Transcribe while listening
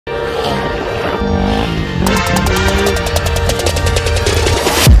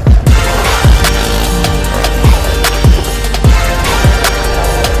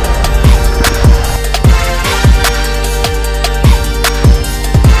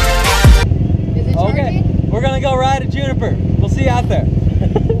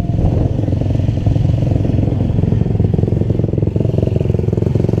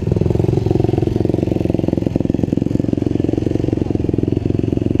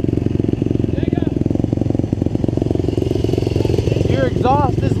your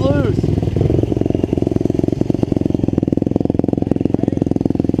exhaust is loose.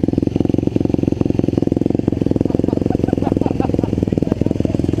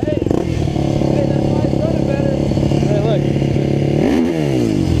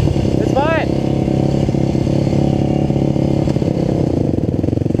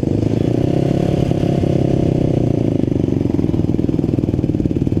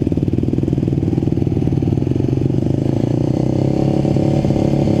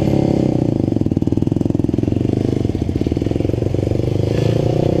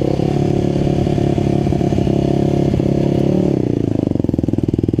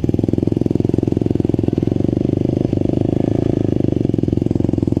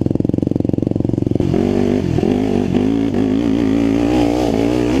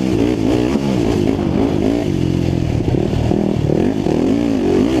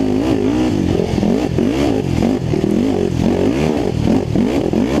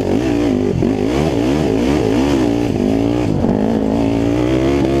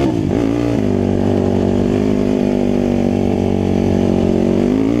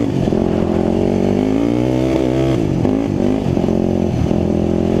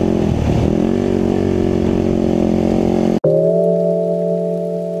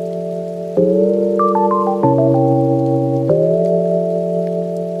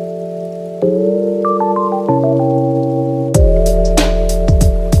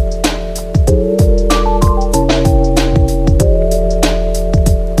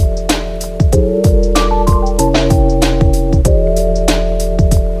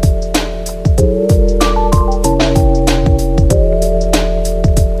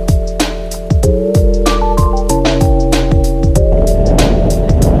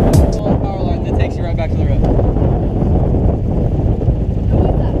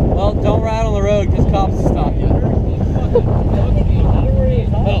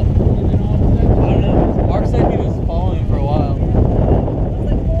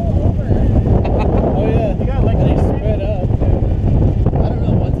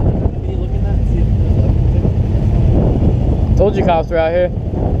 Told you cops were out here.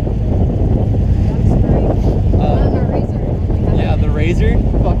 Yeah, the razor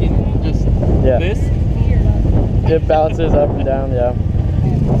fucking just this. It bounces up and down, yeah.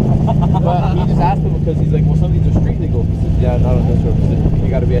 But he just asked him because he's like, well, some of these are street legal. He said, yeah, not on this road. You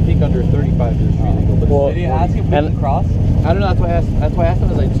got to be, I think, under 35 to street legal. But well, did he ask him to cross? I don't know. That's why I asked. That's why I asked him.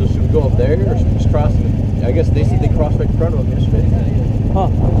 I was like, so should we go up there or should we just cross? And I guess they said they crossed right in front of him yesterday. Huh? I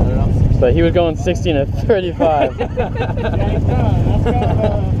don't know. But he was going 16 to 35. Yeah, he's done. That's kind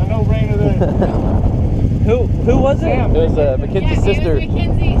of a no-brainer there. Who was it? It was Mackenzie's sister.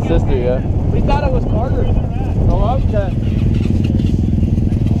 Mackenzie's Sister, yeah. We thought it was Carter. Oh, okay.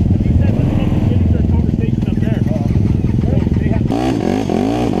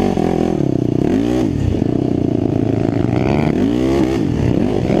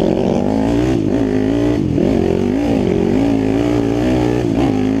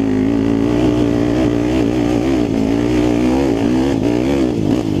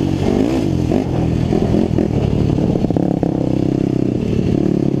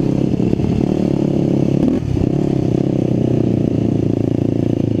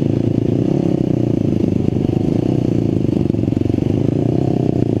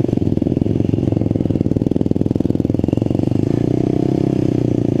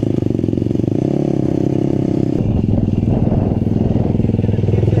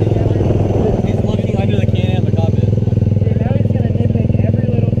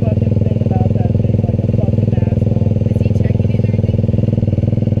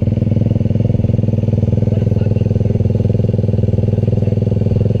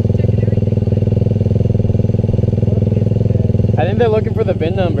 I think they're looking for the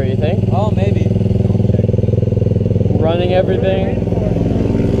VIN number, you think? Oh, maybe. Running everything.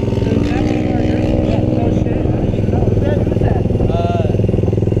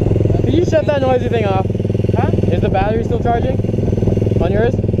 Can you shut that noisy thing off? Huh? Is the battery still charging? On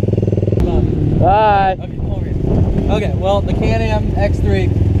yours? Bye. Okay, over here. Okay, well, the Canam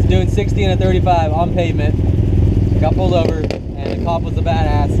X3 is doing 16 to 35 on pavement. Got pulled over, and the cop was a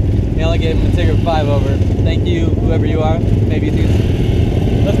badass. He only gave him a ticket for 5 over. Thank you, whoever you are. Maybe it's you.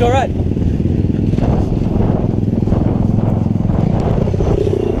 Let's go ride.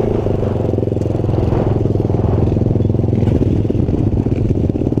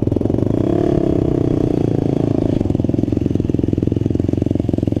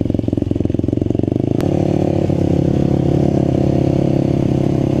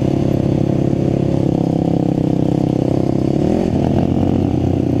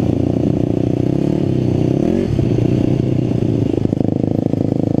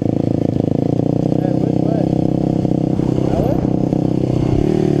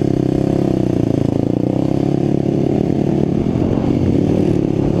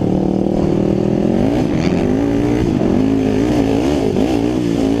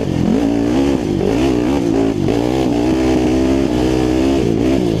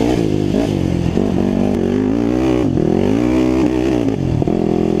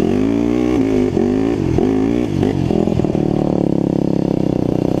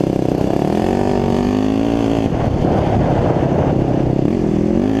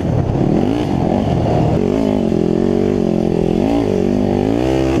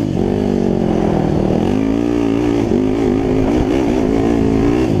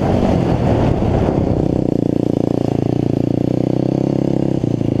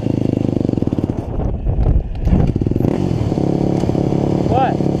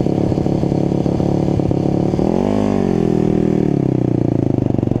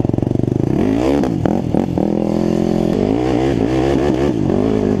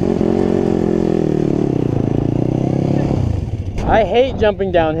 I hate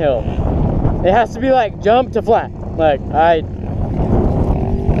jumping downhill. It has to be like jump to flat. Like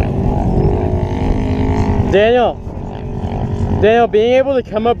Daniel, being able to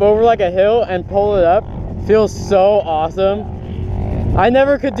come up over like a hill and pull it up feels so awesome. I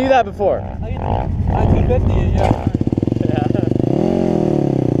never could do that before. I 250 it, yeah.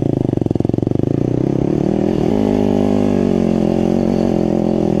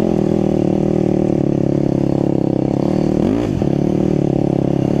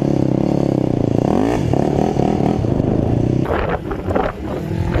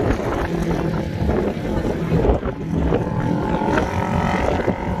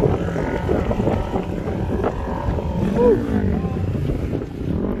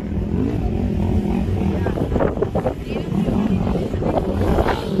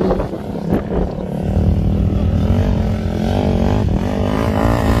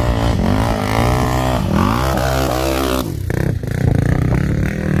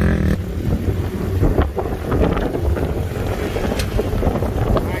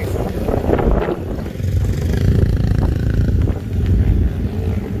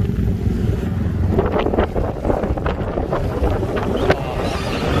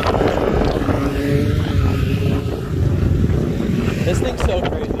 This thing's so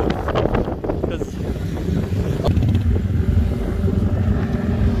crazy.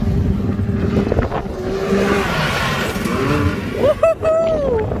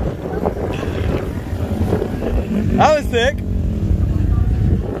 That was sick.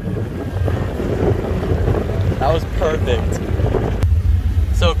 That was perfect.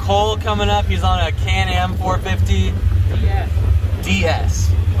 So Cole coming up, he's on a Canam 450 DS,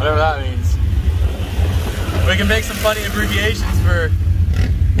 whatever that means. We can make some funny abbreviations for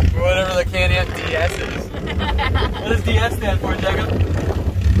whatever the Canam DS is. What does DS stand for, Jacob?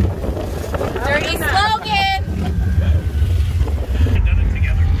 Dirty slogan!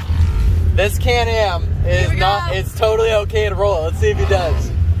 This Canam is not, it's totally okay to roll it. Let's see if he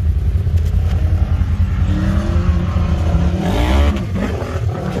does.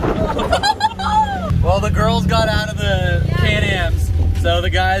 Well, the girls got out of the Canams, so the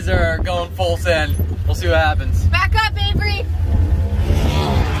guys are going full send. We'll see what happens. Back up, Avery!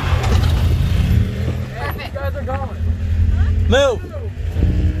 Perfect. You guys are going. Move!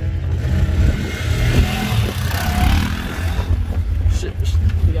 Shit.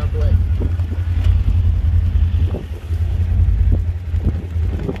 Get out the way.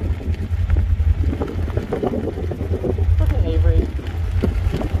 Fucking Avery.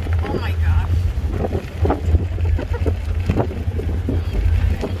 Oh my gosh.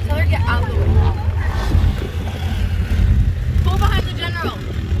 Tell her to get out of the way. Pull behind the general.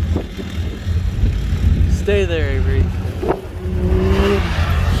 Stay there, Avery.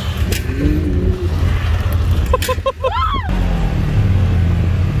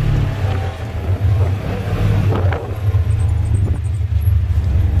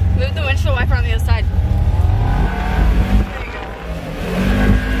 Move the windshield wiper on the other side. There you go.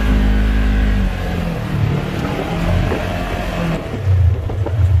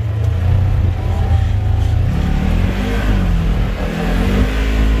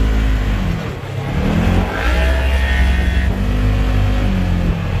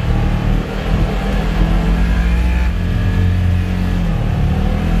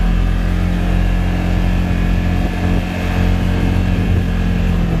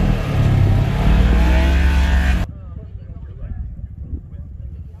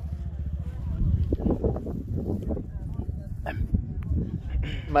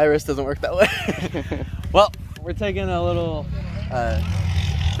 My wrist doesn't work that way. Well, we're taking a little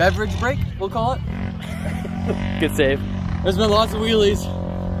beverage break, we'll call it. Good save. There's been lots of wheelies,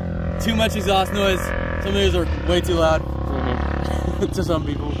 too much exhaust noise. Some of these are way too loud to some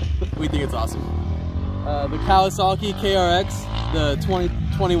people. We think it's awesome. The Kawasaki KRX, the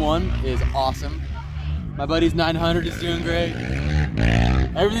 2021 is awesome. My buddy's 900 is doing great.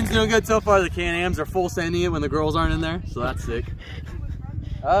 Everything's doing good so far. The Can-Ams are full sending it when the girls aren't in there, so that's sick.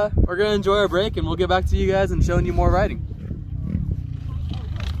 We're gonna enjoy our break and we'll get back to you guys and showing you more riding.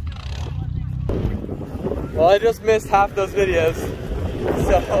 Well, I just missed half those videos,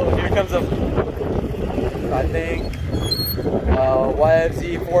 so here comes a, I think,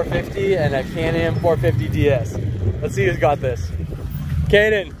 YFZ 450 and a Canam 450 DS. Let's see who's got this.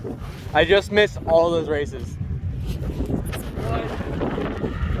 Caden, I just missed all those races.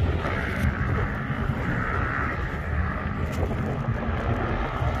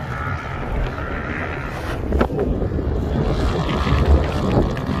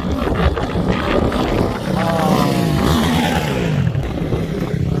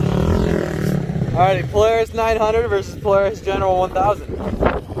 All Alrighty, Polaris 900 versus Polaris General 1000.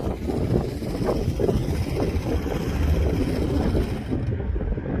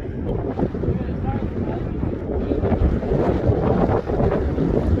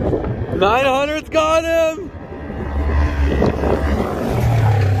 $900's got him!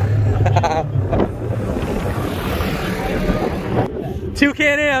 Two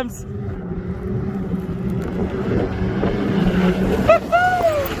Can-Ams.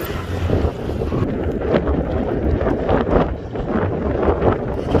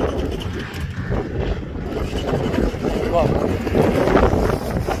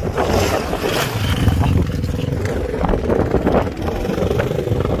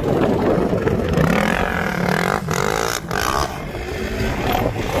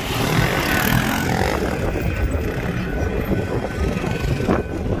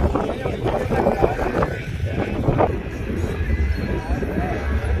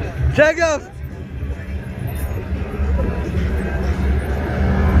 Check up!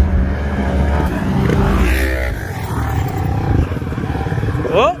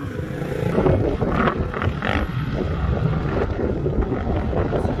 Oh!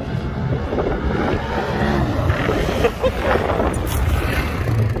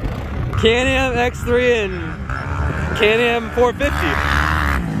 Canam X3 and Canam 450.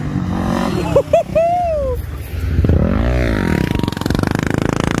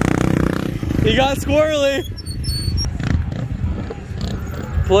 He got squirrely.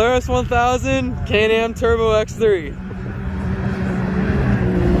 Polaris 1000, Can-Am Turbo X3.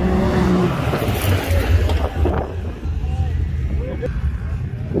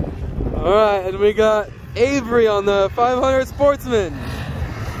 All right, and we got Avery on the 500 Sportsman.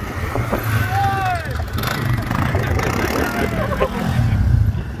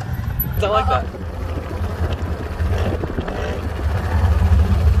 I like that.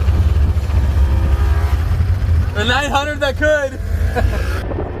 The 900 that could.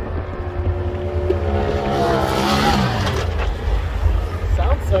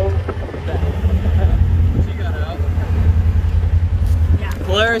 Sounds so bad. She got it out. Yeah.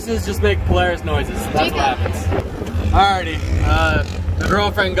 Polarises just make Polaris noises. That's what happens. Alrighty. The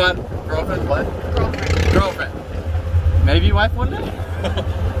girlfriend got what? Girlfriend. Maybe wife one day?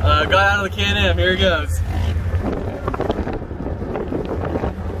 Got out of the Can-Am. Here he goes.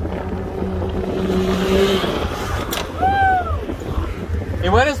 He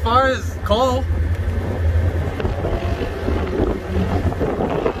went as far as Cole.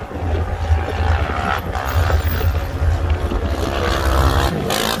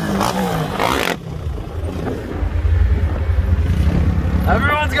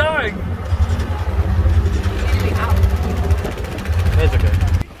 Everyone's going. It's okay.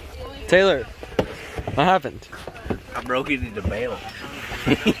 Taylor, what happened? I broke it into bail.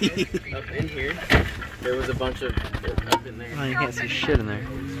 Up in here, there was a bunch of up in there. Oh, you can't see shit in there.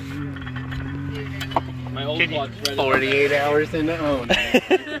 My old clock's right 48 hours in the own.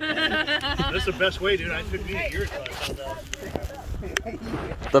 That's the best way, dude. I took me a year until I found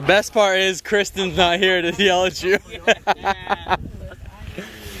out. The best part is Kristen's not here to yell at you.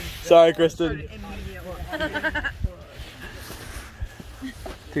 Sorry, Kristen.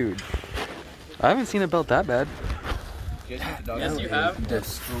 Dude, I haven't seen it built that bad. Yes, you have.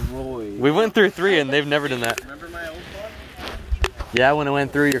 Destroyed. We went through 3 and they've never done that. Remember my old clock? Yeah, when it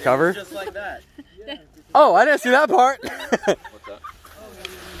went through your cover. Just like that. Oh, I didn't see that part. What's that?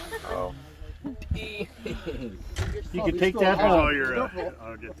 Oh. You can take that. Oh, you're.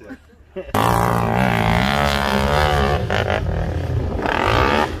 I'll get there.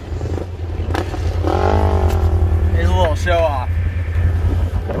 Here's a little show off.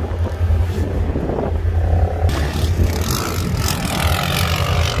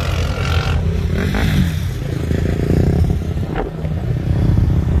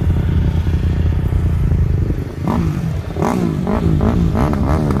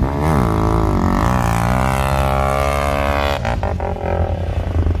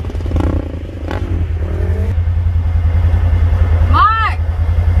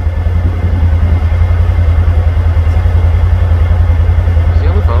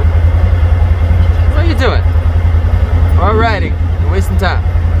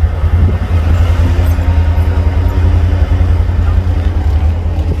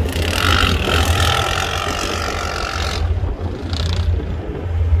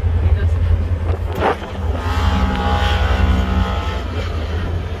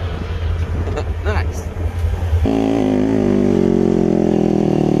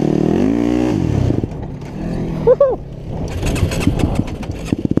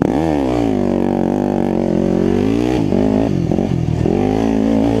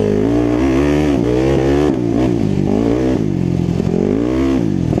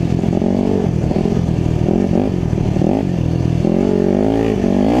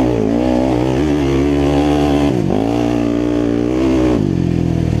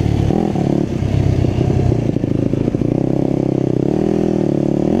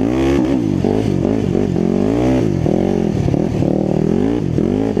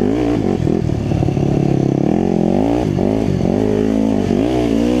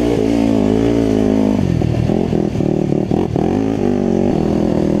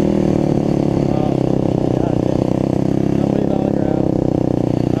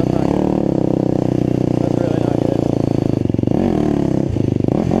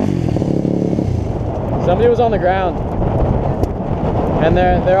 Somebody was on the ground, and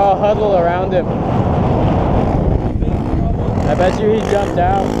they're all huddled around him. I bet you he jumped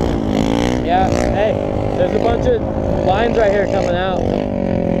out. Yeah. Hey, there's a bunch of lines right here coming out,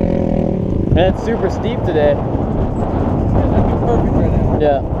 and it's super steep today. That'd be perfect right now.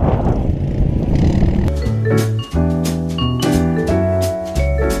 Yeah.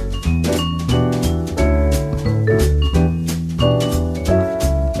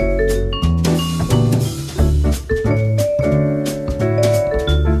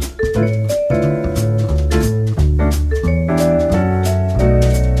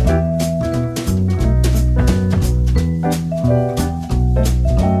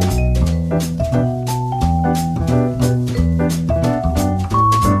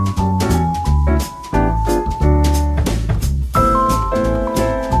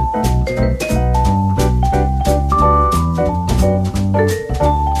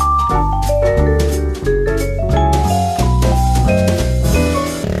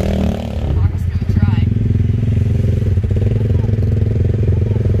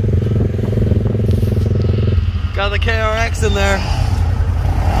 Got the KRX in there.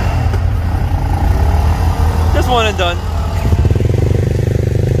 Just one and done.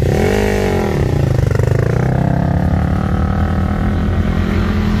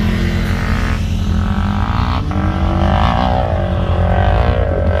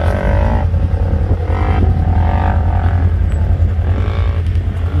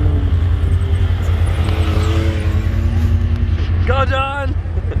 Go, John!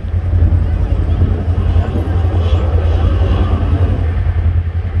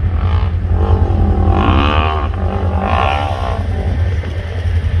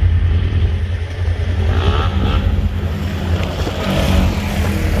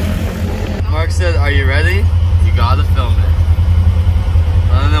 Said, are you ready? You gotta film it.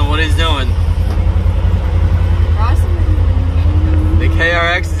 I don't know what he's doing. The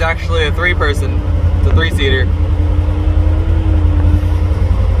KRX is actually a 3-person. It's a 3-seater.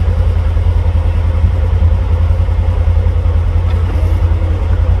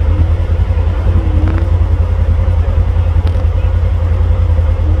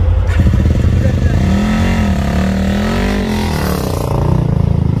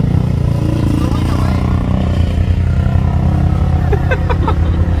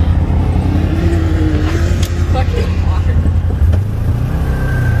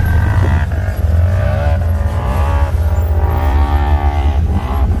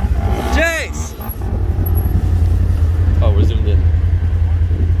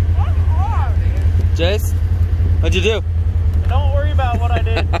 Jace, what'd you do? Don't worry about what I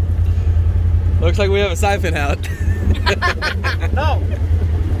did. Looks like we have a siphon out. No.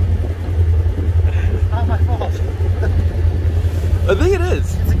 It's not my fault. I think it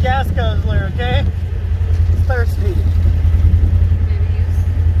is. It's a gas guzzler, okay? It's thirsty.